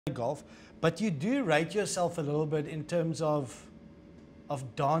golf, but you do rate yourself a little bit in terms of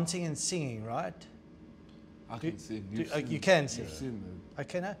dancing and singing, right? I can sing. You can sing. You've seen it.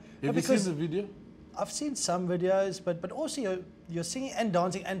 Okay, now. Have you seen the video? I've seen some videos, but also you're singing and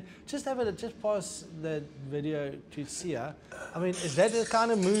dancing, and just pass the video to Sia. I mean, is that the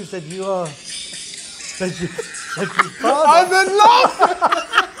kind of moves that you are that you're proud of? I've been laughing.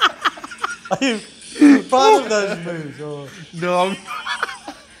 Are you proud of those moves? Or? No.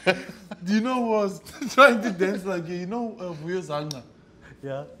 Do you know who was trying to dance like you? You know Villiers and Schalk?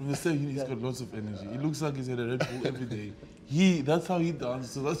 Yeah. They say he's got lots of energy. He looks like he's at a Red Bull every day. That's how he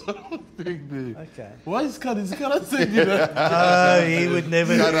dances. So that's what I was thinking. Okay. Why is Scalla saying that? He would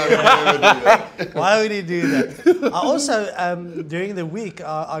never do that. Why would he do that? I also, during the week,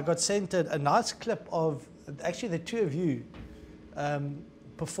 I got sent a nice clip of actually the two of you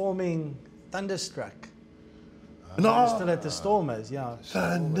performing Thunderstruck. No. Still at the Stormers, yeah.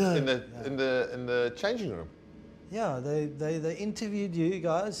 Thunder. In the changing room. Yeah, they interviewed you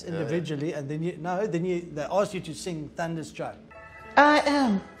guys individually, and then they asked you to sing Thunderstruck. I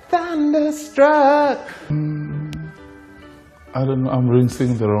am thunderstruck. I don't know. I'm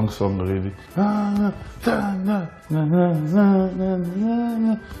singing the wrong song already.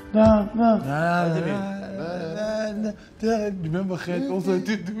 Remember Gert also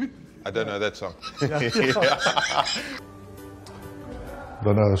did do it? I don't know that song. Don't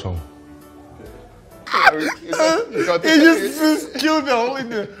know the song. He just killed the whole in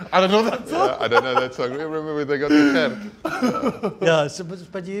there. I don't know that song. Yeah, I don't know that song. Remember where they got the can? Yeah, so,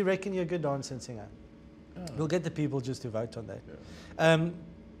 but you reckon you're a good dancer and singer? Yeah. We'll get the people just to vote on that. Yeah.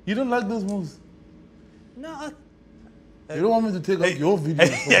 You don't like those moves? No. You don't want me to take out your video?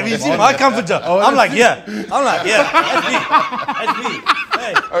 Have you seen my comfort zone? I'm like, yeah. That's me.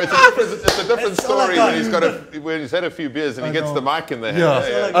 Hey. Oh, it's a different story when he's had a few beers and he gets the mic in the hand.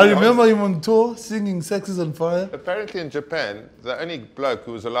 Yeah. I remember him on tour singing "Sex is on Fire." Apparently in Japan, the only bloke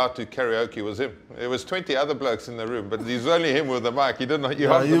who was allowed to karaoke was him. There was 20 other blokes in the room, but there's only him with the mic. He didn't. He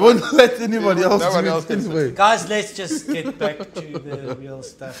won't let anybody else no one do else it anyway. Guys, let's just get back to the real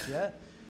stuff, yeah?